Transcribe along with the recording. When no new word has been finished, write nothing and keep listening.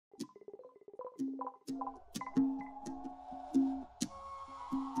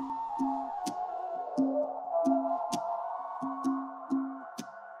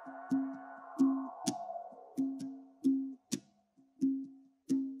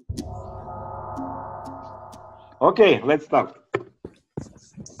Okay, let's start.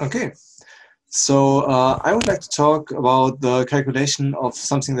 Okay, so I would like to talk about the calculation of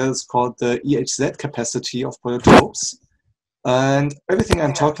something that is called the EHZ capacity of polytopes. And everything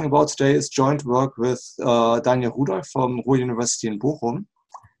I'm talking about today is joint work with Daniel Rudolph from Ruhr University in Bochum.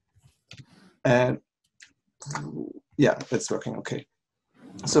 And yeah, it's working okay.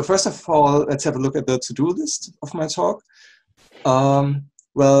 So first of all, let's have a look at the to-do list of my talk.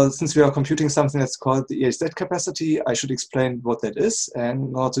 Well, since we are computing something that's called the EHZ capacity, I should explain what that is. And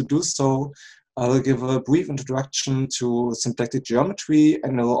in order to do so, I will give a brief introduction to symplectic geometry,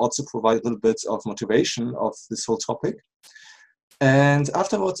 and I will also provide a little bit of motivation of this whole topic. And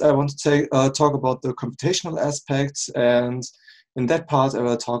afterwards, I want to talk about the computational aspects. And in that part, I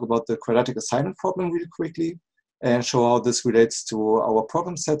will talk about the quadratic assignment problem really quickly and show how this relates to our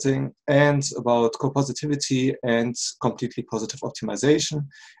problem setting, and about copositivity and completely positive optimization.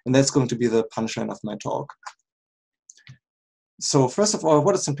 And that's going to be the punchline of my talk. So first of all,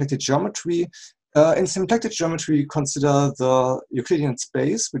 what is symplectic geometry? In symplectic geometry, we consider the Euclidean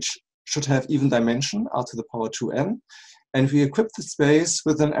space, which should have even dimension, r to the power 2n. And we equip the space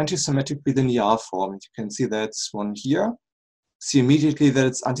with an antisymmetric bilinear form. You can see that's one here. See immediately that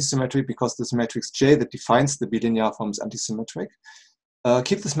it's antisymmetric because this matrix J that defines the bilinear form is antisymmetric.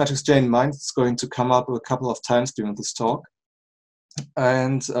 Keep this matrix J in mind. It's going to come up a couple of times during this talk.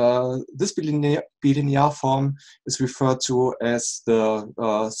 And this bilinear form is referred to as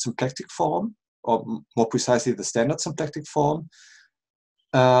the symplectic form, or more precisely, the standard symplectic form.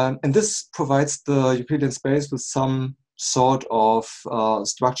 And this provides the Euclidean space with some sort of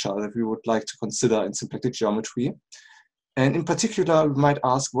structure that we would like to consider in symplectic geometry. And in particular, we might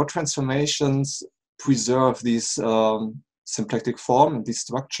ask what transformations preserve these symplectic form and this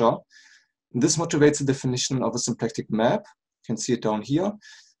structure. And this motivates the definition of a symplectic map. You can see it down here.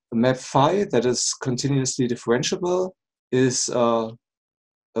 A map phi that is continuously differentiable is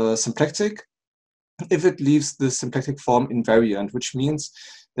symplectic if it leaves the symplectic form invariant, which means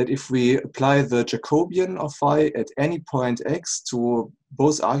that if we apply the Jacobian of phi at any point x to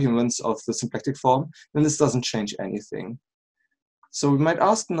both arguments of the symplectic form, then this doesn't change anything. So we might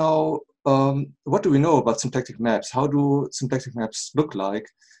ask now, what do we know about symplectic maps? How do symplectic maps look like?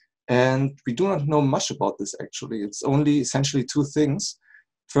 And we do not know much about this actually. It's only essentially two things.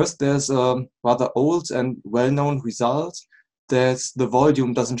 First, there's a rather old and well-known result that the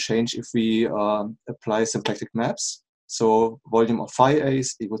volume doesn't change if we apply symplectic maps. So volume of phi a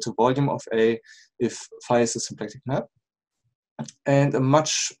is equal to volume of a if phi is a symplectic map. And a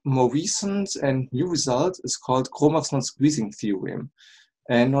much more recent and new result is called Gromov's non-squeezing theorem.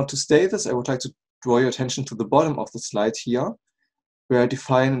 And in order to state this, I would like to draw your attention to the bottom of the slide here, where I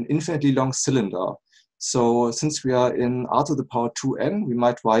define an infinitely long cylinder. So since we are in r to the power 2n, we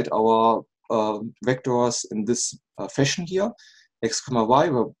might write our vectors in this fashion here, x, y,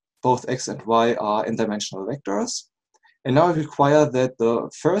 where both x and y are n-dimensional vectors. And now I require that the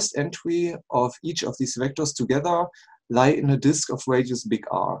first entry of each of these vectors together lie in a disk of radius big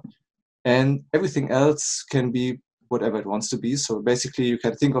R. And everything else can be whatever it wants to be. So basically you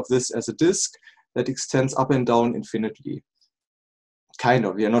can think of this as a disk that extends up and down infinitely. Kind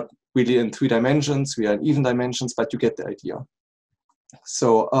of, we are not really in 3 dimensions, we are in even dimensions, but you get the idea.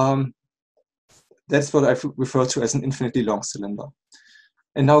 So that's what I refer to as an infinitely long cylinder.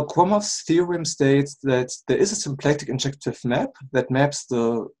 And now Gromov's theorem states that there is a symplectic injective map that maps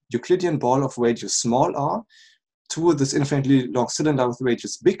the Euclidean ball of radius small r to this infinitely long cylinder with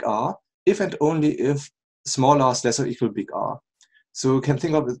radius big R, if and only if small r is less or equal big R. So you can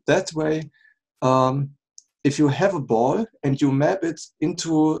think of it that way. If you have a ball and you map it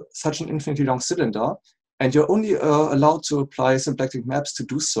into such an infinitely long cylinder, and you're only allowed to apply symplectic maps to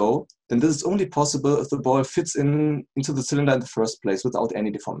do so, then this is only possible if the ball fits into the cylinder in the first place without any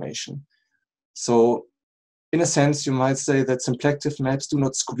deformation. So in a sense, you might say that symplectic maps do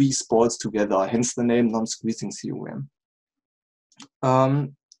not squeeze balls together, hence the name non-squeezing theorem.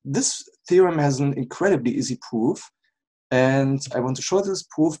 This theorem has an incredibly easy proof, and I want to show this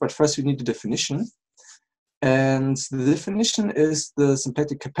proof, but first we need a definition. And the definition is the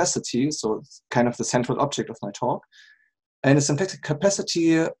symplectic capacity, so it's kind of the central object of my talk. And the symplectic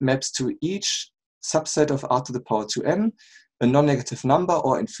capacity maps to each subset of r to the power 2n, a non-negative number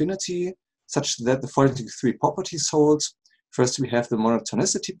or infinity, such that the following 3 properties hold. First, we have the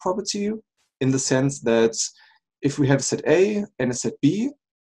monotonicity property, in the sense that if we have a set A and a set B,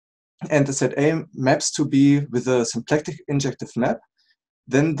 and the set A maps to B with a symplectic injective map,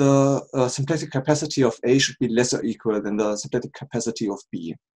 then the symplectic capacity of A should be less or equal than the symplectic capacity of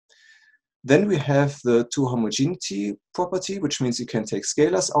B. Then we have the two homogeneity property, which means you can take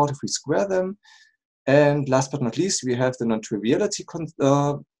scalars out if we square them. And last but not least, we have the non-triviality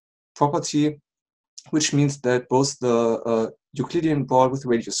property, which means that both the Euclidean ball with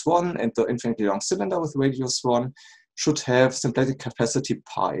radius 1 and the infinitely long cylinder with radius 1 should have symplectic capacity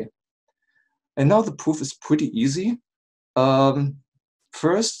pi. And now the proof is pretty easy.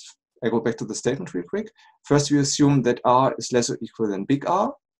 First, I go back to the statement real quick. First, we assume that R is less or equal than big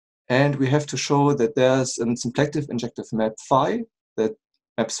R. And we have to show that there's a symplectic injective map phi that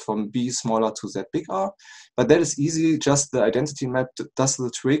maps from B smaller to Z big R. But that is easy, just the identity map does the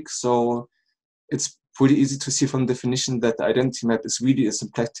trick. So it's pretty easy to see from definition that the identity map is really a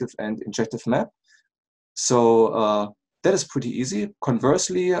symplectic and injective map. So that is pretty easy.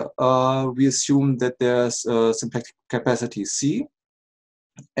 Conversely, we assume that there's a symplectic capacity C.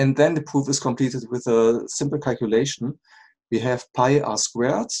 And then the proof is completed with a simple calculation. We have pi R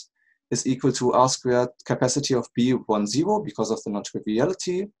squared is equal to R squared capacity of B 1, 0 because of the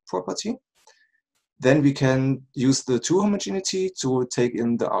non-triviality property. Then we can use the two homogeneity to take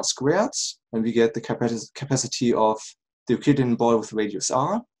in the R squared, and we get the capacity of the Euclidean ball with radius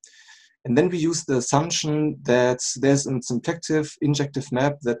R. And then we use the assumption that there's a symplectic injective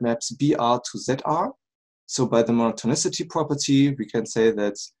map that maps BR to ZR. So by the monotonicity property, we can say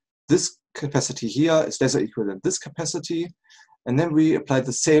that this capacity here is less or equal than this capacity. And then we apply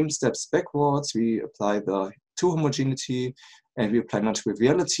the same steps backwards. We apply the two homogeneity, and we apply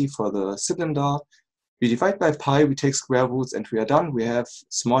non-triviality for the cylinder. We divide by pi, we take square roots, and we are done. We have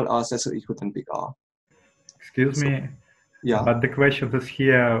small r less or equal than big R. Excuse me. Yeah. But the question is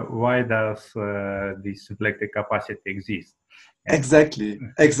here, why does this symplectic capacity exist? Exactly.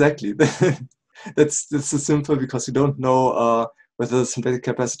 That's so simple because you don't know whether the symplectic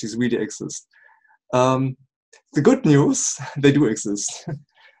capacities really exist. The good news, they do exist.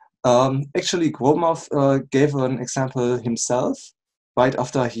 Actually, Gromov gave an example himself right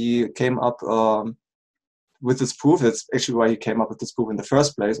after he came up with this proof. That's actually why he came up with this proof in the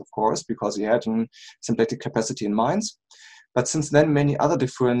first place, of course, because he had a symplectic capacity in mind. But since then, many other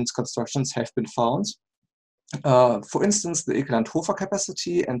different constructions have been found. For instance, the Ekeland-Hofer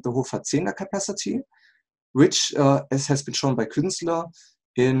capacity and the Hofer-Zehnder capacity, which, as has been shown by Künstler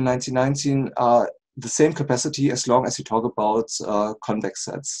in 1919, are the same capacity as long as you talk about convex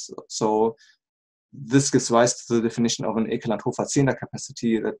sets. So this gives rise to the definition of an Ekeland-Hofer-Zehnder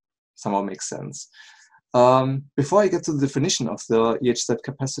capacity that somehow makes sense. Before I get to the definition of the EHZ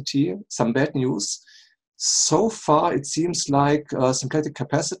capacity, some bad news. So far, it seems like symplectic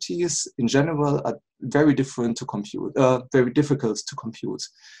capacities in general are very different to compute, very difficult to compute.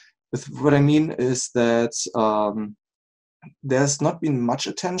 What I mean is that there's not been much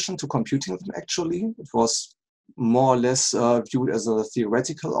attention to computing them actually. It was more or less viewed as a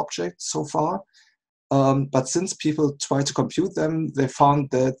theoretical object so far. But since people try to compute them, they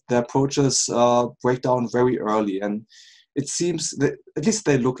found that the approaches break down very early. And it seems that at least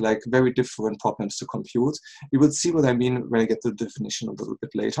they look like very different problems to compute. You will see what I mean when I get to the definition a little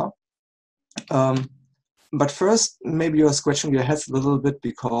bit later. But first, maybe you're scratching your heads a little bit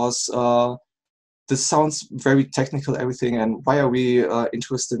because this sounds very technical, everything, and why are we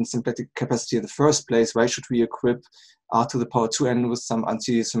interested in symplectic capacity in the first place? Why should we equip R to the power 2n with some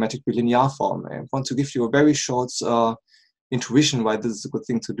anti-symmetric bilinear form? I want to give you a very short intuition why this is a good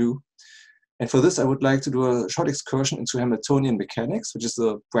thing to do. And for this, I would like to do a short excursion into Hamiltonian mechanics, which is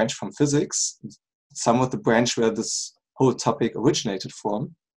a branch from physics, somewhat the branch where this whole topic originated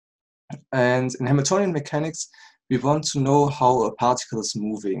from. And in Hamiltonian mechanics, we want to know how a particle is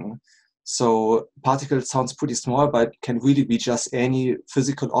moving. So particle sounds pretty small, but can really be just any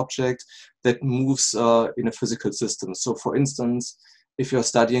physical object that moves in a physical system. So for instance, if you're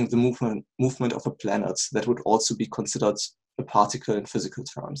studying the movement of a planet, that would also be considered a particle in physical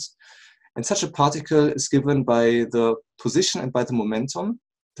terms. And such a particle is given by the position and by the momentum.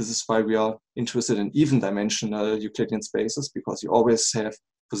 This is why we are interested in even-dimensional Euclidean spaces, because you always have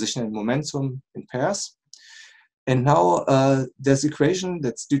position and momentum in pairs. And now there's an equation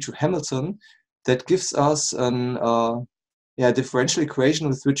that's due to Hamilton that gives us an differential equation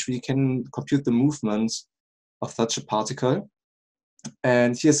with which we can compute the movement of such a particle.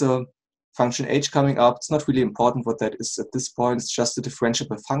 And here's a function h coming up. It's not really important what that is at this point. It's just a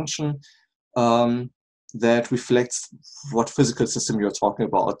differentiable function that reflects what physical system you're talking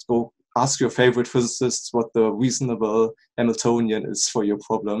about. Go ask your favorite physicists what the reasonable Hamiltonian is for your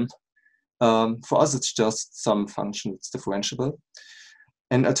problem. For us, it's just some function that's differentiable.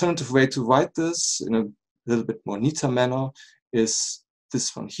 An alternative way to write this in a little bit more neater manner is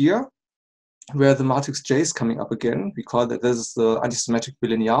this one here, where the matrix J is coming up again. We call that this is the antisymmetric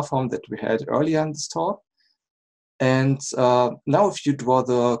bilinear form that we had earlier in this talk. And now if you draw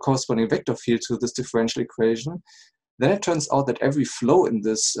the corresponding vector field to this differential equation, then it turns out that every flow in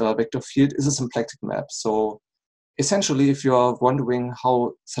this vector field is a symplectic map. So essentially, if you're wondering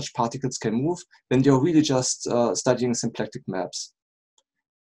how such particles can move, then you're really just studying symplectic maps.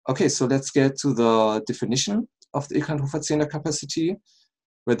 Okay, so let's get to the definition of the Ekland-Hofer-Zener capacity,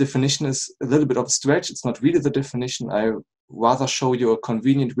 where definition is a little bit of a stretch. It's not really the definition. I rather show you a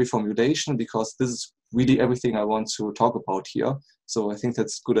convenient reformulation because this is really everything I want to talk about here. So I think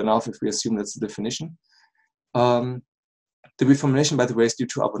that's good enough if we assume that's the definition. The reformulation, by the way, is due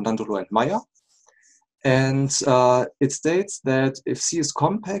to Abondandolo and Meyer. And it states that if C is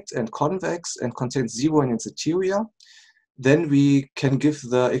compact and convex and contains 0 in its interior, then we can give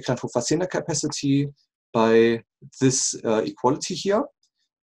the Ekland-Hofer-Zener capacity by this equality here.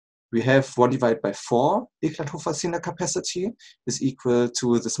 We have 1 divided by 4 Ekland-Hofer-Zener capacity is equal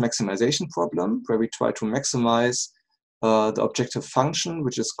to this maximization problem, where we try to maximize the objective function,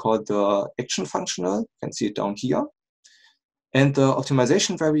 which is called the action functional. You can see it down here. And the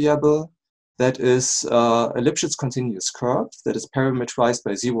optimization variable, that is a Lipschitz continuous curve that is parametrized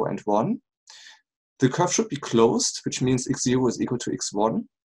by 0 and 1. The curve should be closed, which means x0 is equal to x1.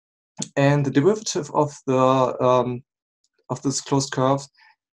 And the derivative of this closed curve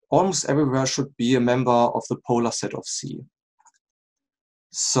almost everywhere should be a member of the polar set of C.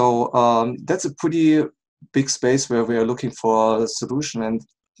 So that's a pretty big space where we are looking for a solution, and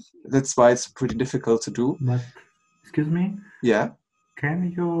that's why it's pretty difficult to do. But, excuse me? Yeah.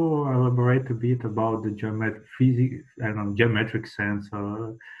 Can you elaborate a bit about the geometric sense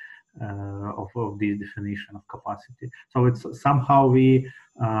of this definition of capacity? So it's somehow we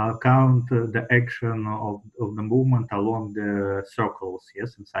count the action of the movement along the circles,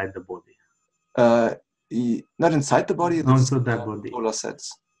 yes, inside the body. Not inside the body. Not inside the body. Polar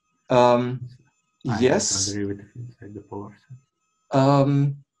sets. Yes. Derivative inside the polar set.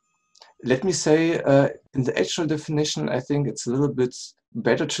 Let me say, in the actual definition, I think it's a little bit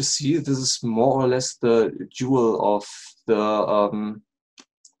better to see this is more or less the dual of the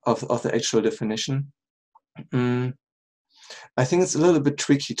actual definition. I think it's a little bit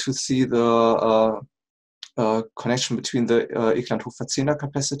tricky to see the connection between the Ekland-Hofer-Zener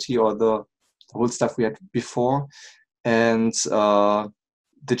capacity or the whole stuff we had before and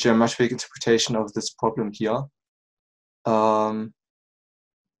the geometric interpretation of this problem here.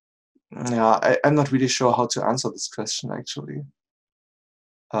 Yeah, I'm not really sure how to answer this question, actually.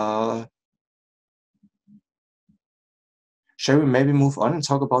 Shall we maybe move on and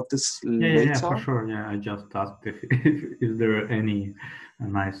talk about this later? Yeah, for sure. Yeah, I just asked if there any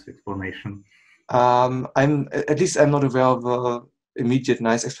nice explanation. At least I'm not aware of an immediate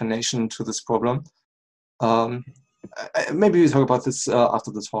nice explanation to this problem. Maybe we talk about this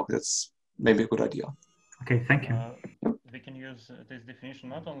after the talk. That's maybe a good idea. Okay, thank you. We can use this definition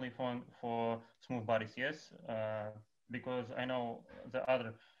not only for smooth bodies, yes, because I know the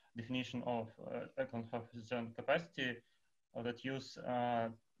other definition of Ekland-Hofer-Zener capacity that use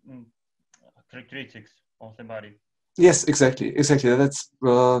characteristics of the body. Yes, exactly. That's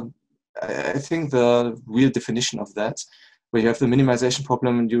I think the real definition of that, where you have the minimization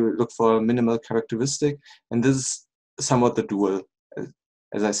problem and you look for a minimal characteristic, and this is somewhat the dual,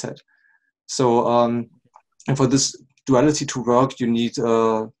 as I said. So, and for this duality to work, you need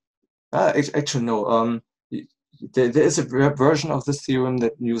actually no. There is a version of this theorem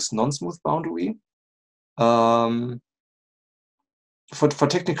that uses non-smooth boundary. For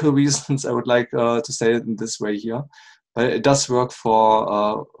technical reasons, I would like to say it in this way here, but it does work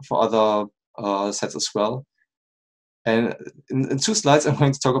for other sets as well. And in 2 slides, I'm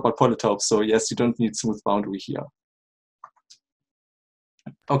going to talk about polytopes. So yes, you don't need smooth boundary here.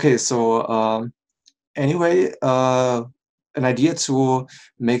 Okay, so anyway, an idea to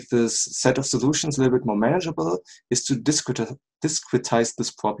make this set of solutions a little bit more manageable is to discretize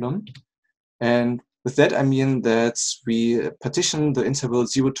this problem. And with that, I mean that we partition the interval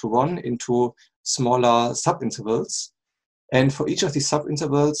 0 to 1 into smaller subintervals. And for each of these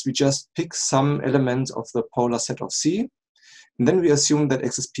subintervals, we just pick some element of the polar set of C. And then we assume that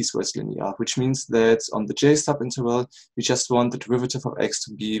x is piecewise linear, which means that on the j subinterval, we just want the derivative of x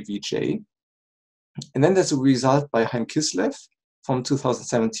to be vj. And then there's a result by Haim-Kislev from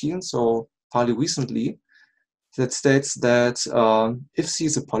 2017, so fairly recently, that states that if C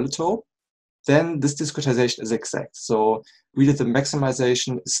is a polytope, then this discretization is exact. So really the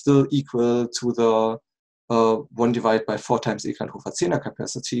maximization is still equal to the 1 divided by 4 times E equal to Zener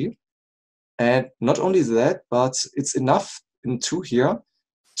capacity. And not only that, but it's enough in 2 here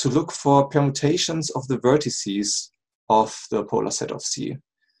to look for permutations of the vertices of the polar set of C.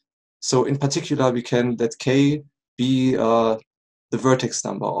 So in particular, we can let K be the vertex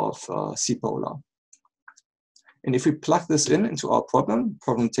number of C polar. And if we plug this into our problem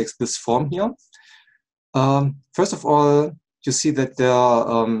takes this form here. First of all, you see that there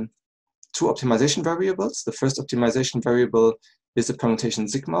are 2 optimization variables. The first optimization variable is a permutation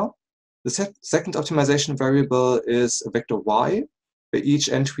sigma. The second optimization variable is a vector y, where each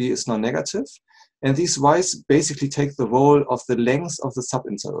entry is non-negative. And these y's basically take the role of the length of the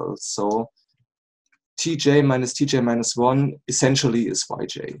subintervals. So tj minus 1 essentially is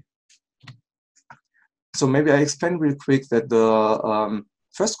yj. So maybe I explain real quick that the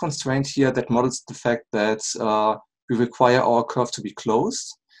first constraint here that models the fact that we require our curve to be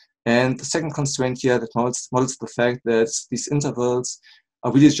closed. And the second constraint here that models the fact that these intervals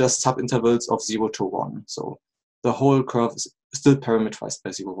are really just subintervals of 0 to 1. So the whole curve is still parameterized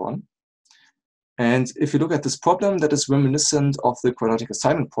by 0, 1. And if you look at this problem, that is reminiscent of the quadratic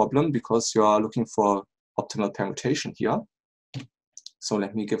assignment problem because you are looking for optimal permutation here. So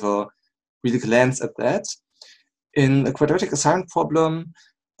let me give a real glance at that. In a quadratic assignment problem,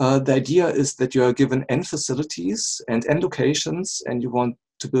 the idea is that you are given n facilities and n locations, and you want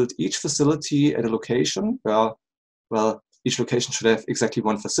to build each facility at a location where, well, each location should have exactly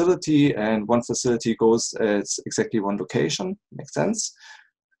 1 facility, and 1 facility goes at exactly 1 location. Makes sense.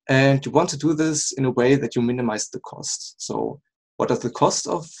 And you want to do this in a way that you minimize the cost. So what is the cost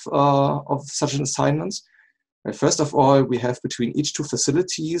of such an assignment? Well, first of all, we have between each 2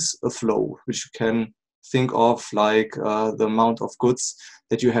 facilities a flow, which you can think of like the amount of goods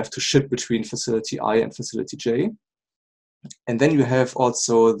that you have to ship between facility I and facility J. And then you have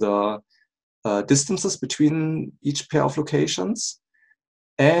also the distances between each pair of locations.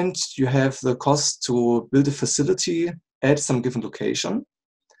 And you have the cost to build a facility at some given location.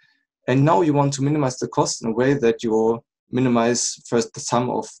 And now you want to minimize the cost in a way that you minimize first the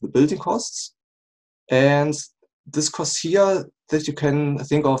sum of the building costs. And this cost here that you can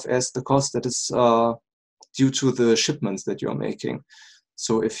think of as the cost that is due to the shipments that you're making.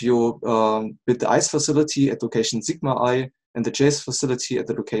 So if you build the ice facility at location sigma I and the J's facility at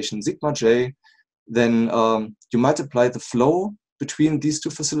the location sigma J, then you multiply the flow between these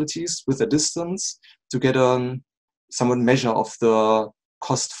 2 facilities with a distance to get a somewhat measure of the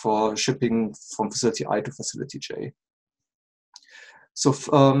cost for shipping from facility I to facility J. So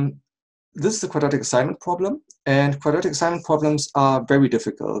this is the quadratic assignment problem, and quadratic assignment problems are very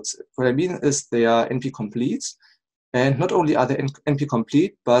difficult. What I mean is they are NP-complete, and not only are they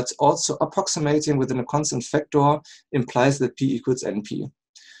NP-complete, but also approximating within a constant factor implies that P equals NP.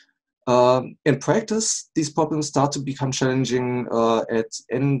 In practice, these problems start to become challenging at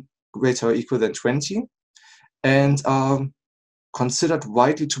n greater or equal than 20, and considered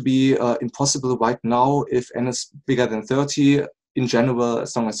widely to be impossible right now if n is bigger than 30, in general,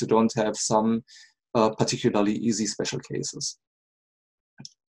 as long as you don't have some particularly easy special cases.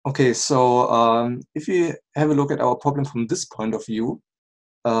 Okay, so if we have a look at our problem from this point of view,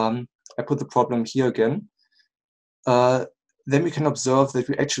 I put the problem here again, then we can observe that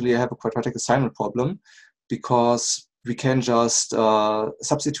we actually have a quadratic assignment problem because we can just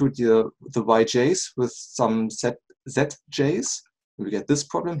substitute the yj's with some zj's. We get this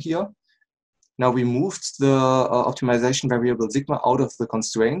problem here. Now we moved the optimization variable sigma out of the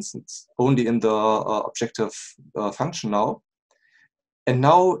constraints. It's only in the objective function now. And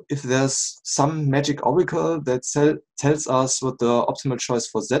now if there's some magic oracle that tells us what the optimal choice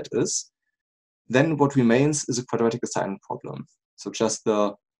for z is, then what remains is a quadratic assignment problem. So just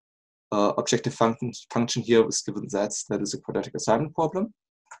the objective function here was given z, that is a quadratic assignment problem.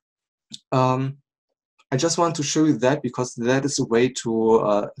 I just want to show you that because that is a way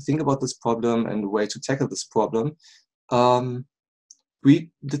to think about this problem and a way to tackle this problem.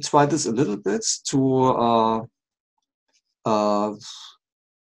 We did try this a little bit to,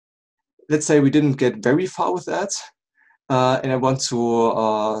 let's say we didn't get very far with that. And I want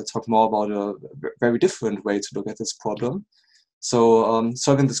to talk more about a very different way to look at this problem. So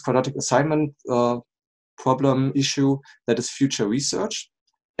solving this quadratic assignment problem issue, that is future research.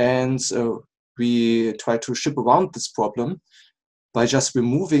 And we try to ship around this problem by just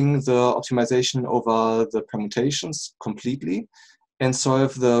removing the optimization over the permutations completely and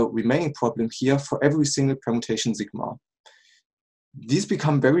solve the remaining problem here for every single permutation sigma. These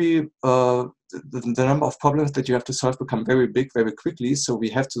become very, the number of problems that you have to solve become very big very quickly, so we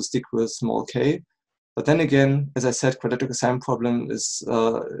have to stick with small k. But then again, as I said, quadratic assignment problem is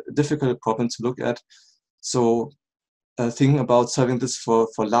a difficult problem to look at. So thinking about solving this for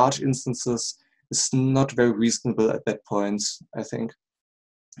large instances is not very reasonable at that point, I think.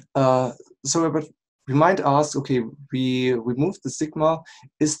 So we might ask, okay, we removed the sigma.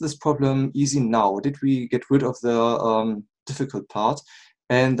 Is this problem easy now? Did we get rid of the difficult part?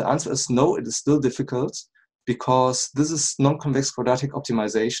 And the answer is no, it is still difficult because this is non-convex quadratic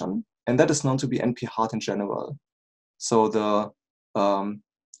optimization, and that is known to be NP-hard in general. So the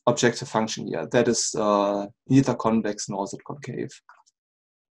objective function here, that is neither convex nor is it concave.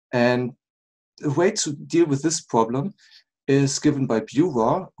 And the way to deal with this problem is given by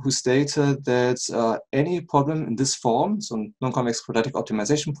Burer, who stated that any problem in this form, so non-convex quadratic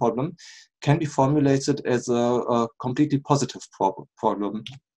optimization problem, can be formulated as a completely positive problem.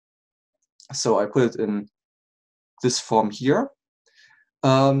 So I put it in this form here.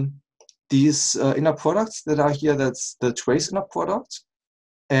 These inner products that are here, that's the trace inner product.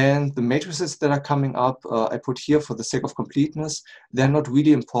 And the matrices that are coming up, I put here for the sake of completeness. They're not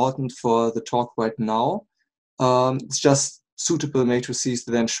really important for the talk right now. It's just suitable matrices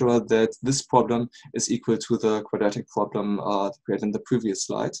that ensure that this problem is equal to the quadratic problem that we had in the previous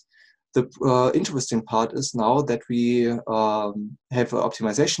slide. The interesting part is now that we have an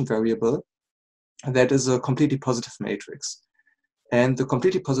optimization variable that is a completely positive matrix. And the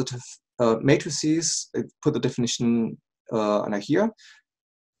completely positive matrices, I put the definition under here.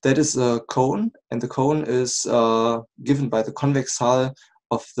 That is a cone, and the cone is given by the convex hull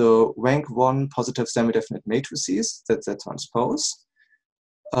of the rank 1 positive semi-definite matrices, that's Z transpose,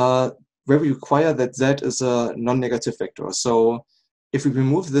 where we require that Z is a non-negative vector. So if we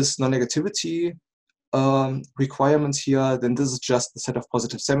remove this non-negativity requirements here, then this is just the set of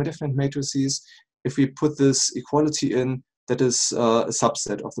positive semi-definite matrices. If we put this equality in, that is a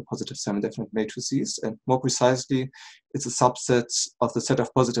subset of the positive semi-definite matrices, and more precisely, it's a subset of the set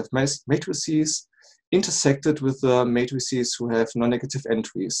of positive matrices intersected with the matrices who have non-negative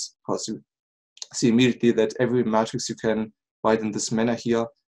entries. Because you see immediately that every matrix you can write in this manner here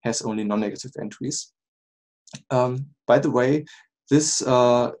has only non-negative entries. By the way, this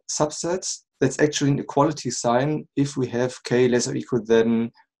subset, that's actually an equality sign if we have k less or equal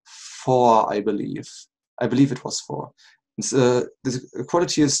than 4, I believe. I believe it was 4. The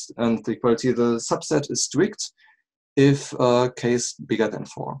equality is, and the subset is strict if k is bigger than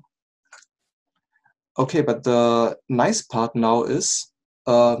 4. Okay, but the nice part now is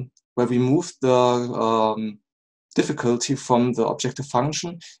where we move the difficulty from the objective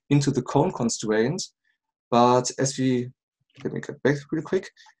function into the cone constraint. But as let me get back really quick.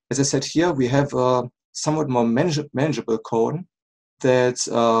 As I said here, we have a somewhat more manageable cone that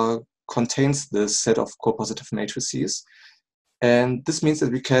contains this set of co-positive matrices. And this means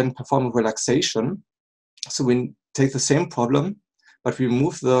that we can perform a relaxation. So we take the same problem, but we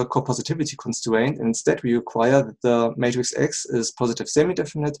remove the co-positivity constraint, and instead we require that the matrix X is positive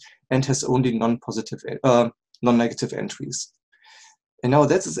semi-definite and has only non-negative entries. And now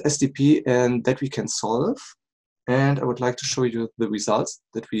that's SDP, and that we can solve. And I would like to show you the results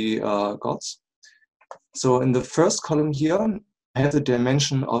that we got. So in the first column here, I have the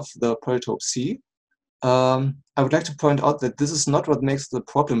dimension of the polytope C. I would like to point out that this is not what makes the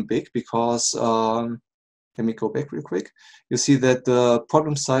problem big, because let me go back real quick. You see that the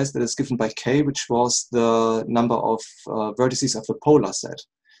problem size that is given by k, which was the number of vertices of the polar set.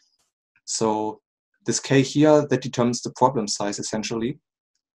 So this k here, that determines the problem size essentially.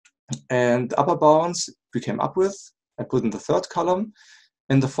 And the upper bounds we came up with, I put in the third column.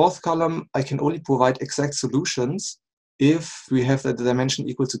 In the fourth column, I can only provide exact solutions if we have the dimension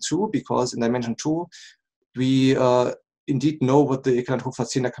equal to 2, because in dimension 2, we indeed know what the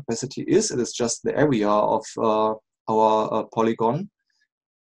Eckert-Hoffer-Zehnder capacity is. It is just the area of our polygon.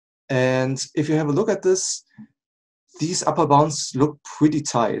 And if you have a look at this, these upper bounds look pretty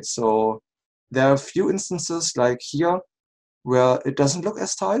tight. So there are a few instances like here where it doesn't look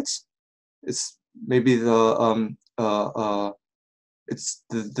as tight. It's maybe it's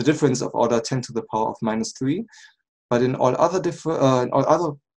the difference of order 10 to the power of -3. But in all other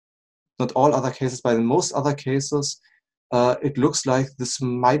not all other cases, but in most other cases, it looks like this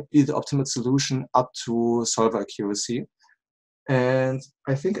might be the optimal solution up to solver accuracy. And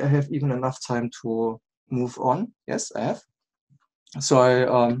I think I have even enough time to move on. Yes, I have. So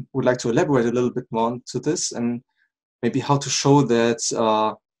I would like to elaborate a little bit more to this and maybe how to show that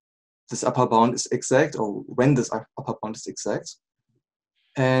this upper bound is exact, or when this upper bound is exact.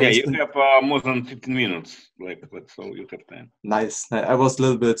 And yeah, you have more than 15 minutes, so you have time. Nice. I was a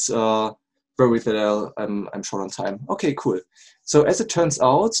little bit worried that I'm short on time. Okay, cool. So as it turns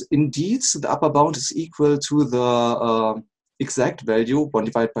out, indeed, the upper bound is equal to the exact value, 1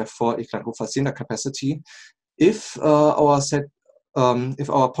 divided by 4 Ekman-Hofer-Zener capacity, if our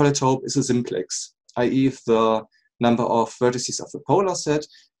polytope is a simplex, i.e. if the number of vertices of the polar set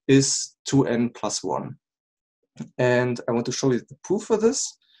is 2n plus 1. And I want to show you the proof for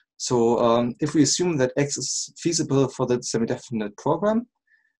this. So if we assume that X is feasible for the semi-definite program,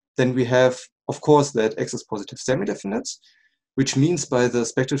 then we have, of course, that X is positive semi-definite, which means by the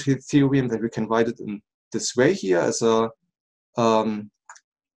spectral theorem that we can write it in this way here as a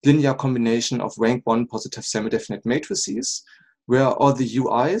linear combination of rank 1 positive semi-definite matrices, where all the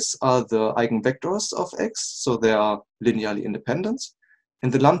UIs are the eigenvectors of X, so they are linearly independent.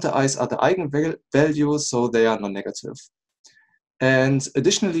 And the lambda i's are the eigenvalues, so they are non-negative. And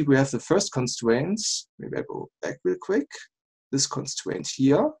additionally, we have the first constraint. Maybe I go back real quick. This constraint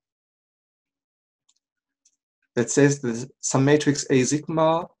here that says that some matrix A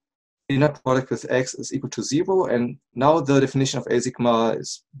sigma inner product with X is equal to 0. And now the definition of A sigma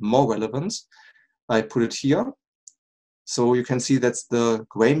is more relevant. I put it here. So you can see that's the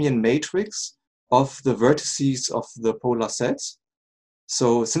Gramian matrix of the vertices of the polar set.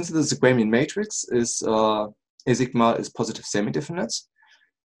 So since it is a Gramian matrix, A sigma is positive semi-definite.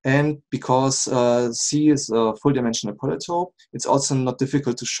 And because C is a full dimensional polytope, it's also not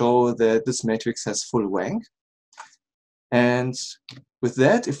difficult to show that this matrix has full rank. And with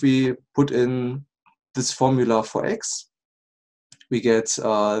that, if we put in this formula for X, we get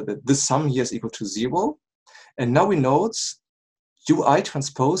that this sum here is equal to 0. And now we note UI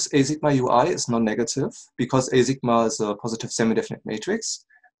transpose A sigma UI is non-negative because A sigma is a positive semi-definite matrix.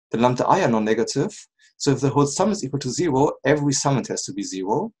 The lambda I are non-negative. So if the whole sum is equal to 0, every summand has to be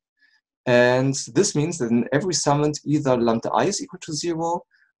 0. And this means that in every summand, either lambda I is equal to 0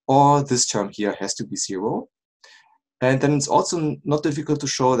 or this term here has to be 0. And then it's also not difficult to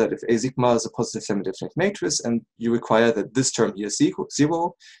show that if A sigma is a positive semi-definite matrix and you require that this term here is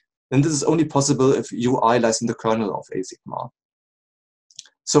 0, then this is only possible if UI lies in the kernel of A sigma.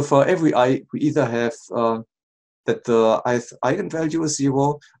 So for every I, we either have that the ith eigenvalue is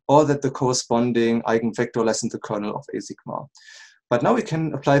 0 or that the corresponding eigenvector lies in the kernel of A sigma. But now we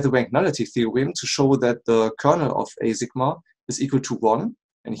can apply the rank nullity theorem to show that the kernel of A sigma is equal to 1.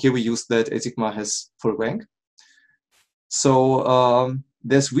 And here we use that A sigma has full rank. So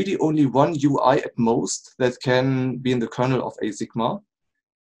there's really only one UI at most that can be in the kernel of A sigma.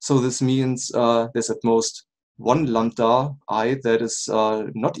 So this means there's at most one lambda I that is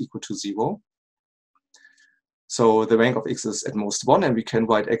not equal to 0. So the rank of X is at most 1, and we can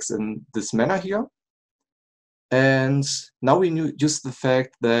write X in this manner here. And now we use the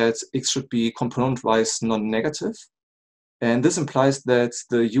fact that X should be component-wise non-negative. And this implies that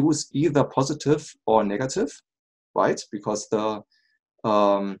the U is either positive or negative, right? Because the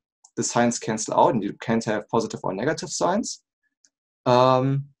signs cancel out and you can't have positive or negative signs.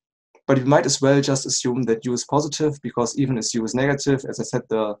 But you might as well just assume that U is positive because even if U is negative, as I said,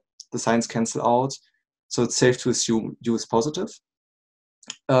 the signs cancel out. So it's safe to assume U is positive.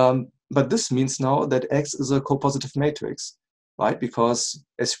 But this means now that X is a copositive matrix, right? Because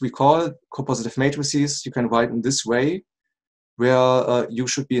as we call copositive matrices, you can write in this way where U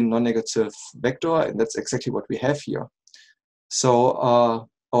should be a non-negative vector, and that's exactly what we have here. So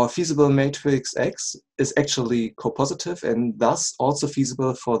our feasible matrix X is actually copositive and thus also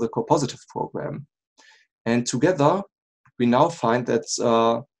feasible for the copositive program. And together, we now find that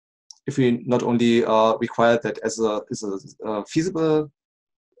if we not only require that as a feasible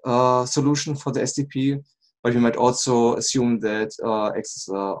solution for the SDP, but we might also assume that X is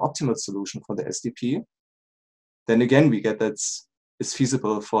an optimal solution for the SDP, then again, we get that it's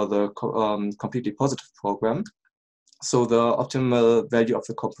feasible for the completely positive program. So the optimal value of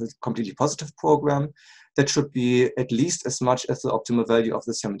the completely positive program, that should be at least as much as the optimal value of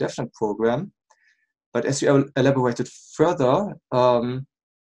the semi-definite program. But as we elaborated further,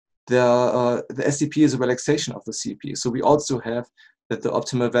 the SDP is a relaxation of the CP. So we also have that the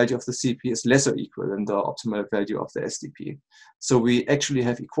optimal value of the CP is less or equal than the optimal value of the SDP. So we actually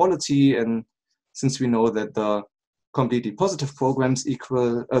have equality, and since we know that the completely positive programs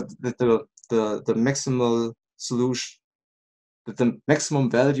equal, that the maximal solution, that the maximum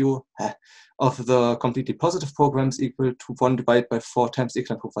value of the completely positive programs equal to 1 divided by 4 times the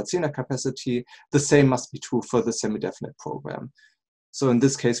Ekman-Hofer-Zener capacity, the same must be true for the semi-definite program. So in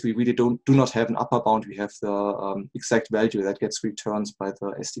this case, we really do not have an upper bound. We have the exact value that gets returned by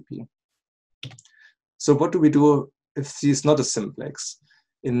the SDP. So what do we do if C is not a simplex?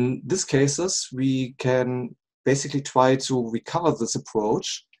 In these cases, we can basically try to recover this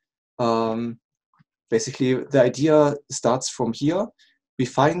approach. Basically, the idea starts from here. we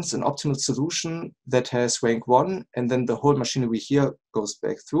find an optimal solution that has rank 1, and then the whole machinery here goes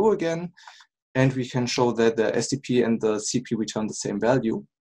back through again, and we can show that the SDP and the CP return the same value.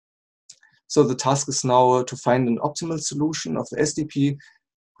 So the task is now to find an optimal solution of the SDP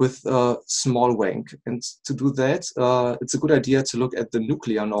with a small rank. And to do that, it's a good idea to look at the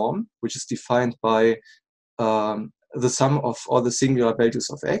nuclear norm, which is defined by the sum of all the singular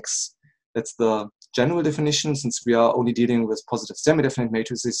values of X. That's the general definition. Since we are only dealing with positive semi-definite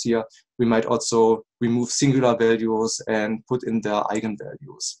matrices here, we might also remove singular values and put in their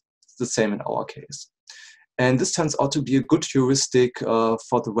eigenvalues. It's the same in our case. And this turns out to be a good heuristic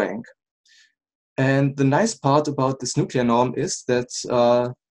for the rank. And the nice part about this nuclear norm is that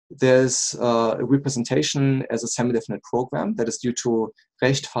there's a representation as a semi-definite program that is due to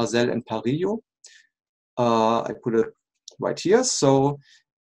Recht, Farzel, and Parillo. I put it right here. So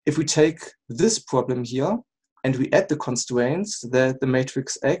if we take this problem here and we add the constraints that the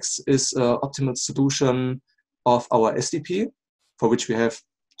matrix X is an optimal solution of our SDP, for which we have to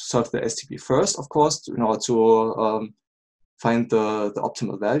solve the SDP first, of course, in order to find the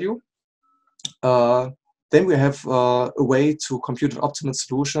optimal value. Then we have a way to compute an optimal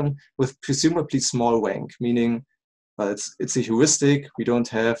solution with presumably small rank, meaning it's a heuristic. We don't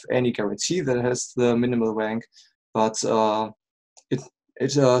have any guarantee that it has the minimal rank, but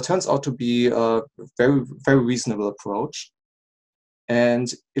it turns out to be a very, very reasonable approach.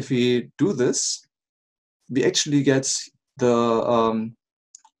 And if we do this, we actually get the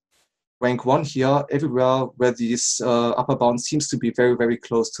rank 1 here everywhere where this upper bound seems to be very, very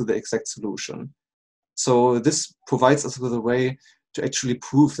close to the exact solution. So this provides us with a way to actually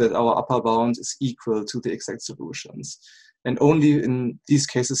prove that our upper bound is equal to the exact solutions. And only in these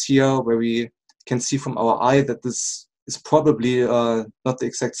cases here where we can see from our eye that this is probably not the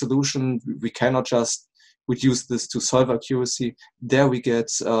exact solution, we cannot just reduce this to solver accuracy. There we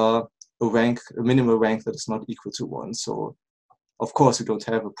get a minimal rank that is not equal to 1. So of course we don't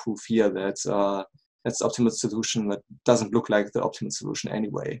have a proof here that that's the optimal solution that doesn't look like the optimal solution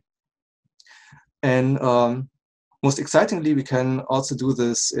anyway. And most excitingly, we can also do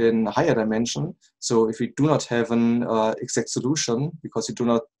this in higher dimension. So if we do not have an exact solution, because we do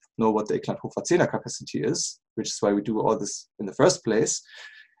not know what the Eckland-Hofer-Zener capacity is, which is why we do all this in the first place,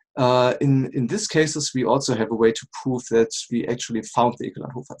 in these cases, we also have a way to prove that we actually found the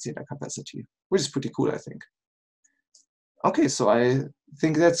Eckland-Hofer-Zener capacity, which is pretty cool, I think. Okay, so I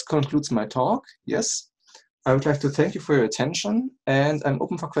think that concludes my talk. Yes, I would like to thank you for your attention, and I'm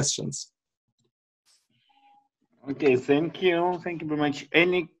open for questions. Okay, thank you. Thank you very much.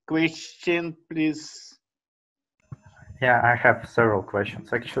 Any question, please? Yeah, I have several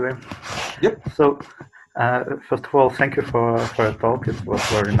questions actually. Yep. So, first of all, thank you for your talk. It was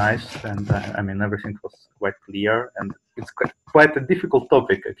very nice, and I mean everything was quite clear, and it's quite a difficult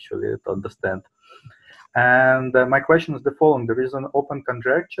topic actually to understand. And my question is the following: there is an open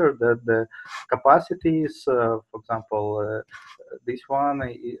conjecture that the capacities, for example, this one,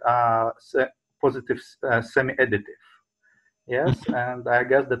 positive semi-additive. Yes, and I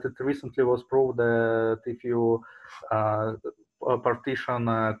guess that it recently was proved that if you partition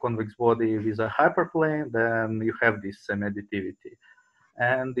a convex body with a hyperplane, then you have this semi-additivity.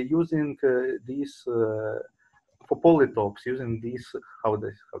 And using this for polytopes, using this how to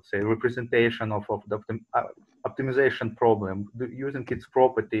say representation of the optimization problem, using its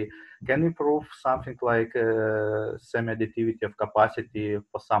property, can you prove something like semi-additivity of capacity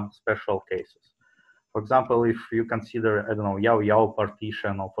for some special cases? For example, if you consider, I don't know, Yao-Yao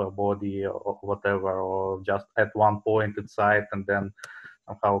partition of a body or whatever, or just at one point inside and then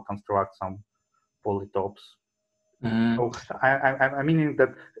somehow construct some polytopes. So I'm meaning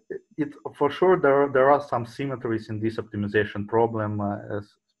that it for sure there are some symmetries in this optimization problem,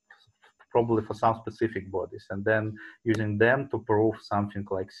 probably for some specific bodies, and then using them to prove something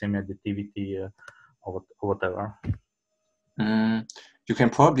like semi-additivity or whatever. You can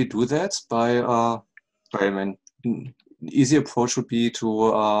probably do that by I mean, an easy approach would be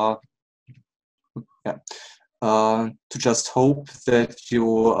to just hope that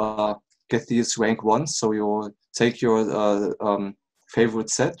you get these rank 1. So you take your favorite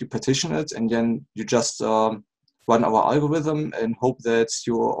set, you partition it, and then you just run our algorithm and hope that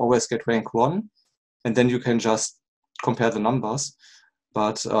you always get rank 1. And then you can just compare the numbers.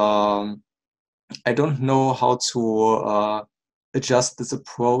 But I don't know how to adjust this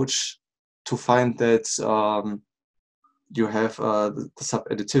approach to find that you have the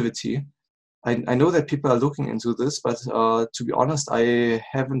sub-additivity. I know that people are looking into this, but to be honest, I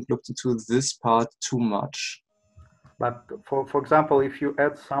haven't looked into this part too much. But for example, if you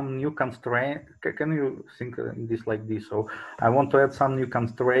add some new constraint, can you think this like this? So I want to add some new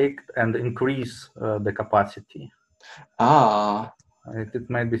constraint and increase the capacity. Ah. It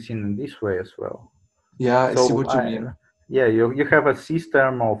might be seen in this way as well. Yeah, I see what you mean. Yeah, you have a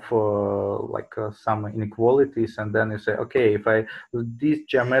system of some inequalities, and then you say, okay, if I this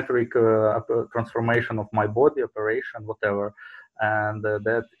geometric transformation of my body operation, whatever, and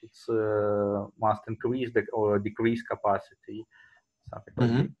that it's must increase or decrease capacity, something like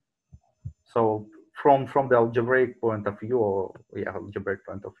that. So from the algebraic point of view, or algebraic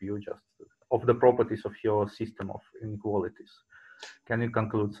point of view, just of the properties of your system of inequalities, can you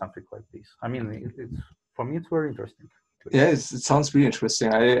conclude something like this? I mean, it's for me, it's very interesting. Yeah, it sounds really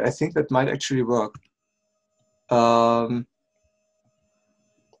interesting. I think that might actually work.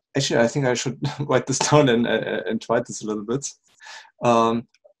 Actually, I think I should write this down and try this a little bit. I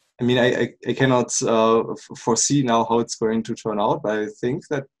mean, I cannot foresee now how it's going to turn out, but I think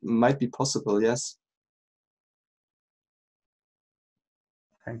that might be possible, yes.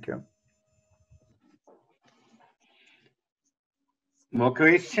 Thank you. More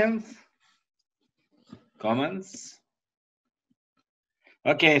questions? Comments?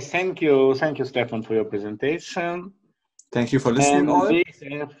 Okay, thank you, Stefan, for your presentation. Thank you for listening, all.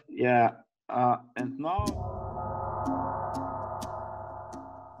 Yeah, and now.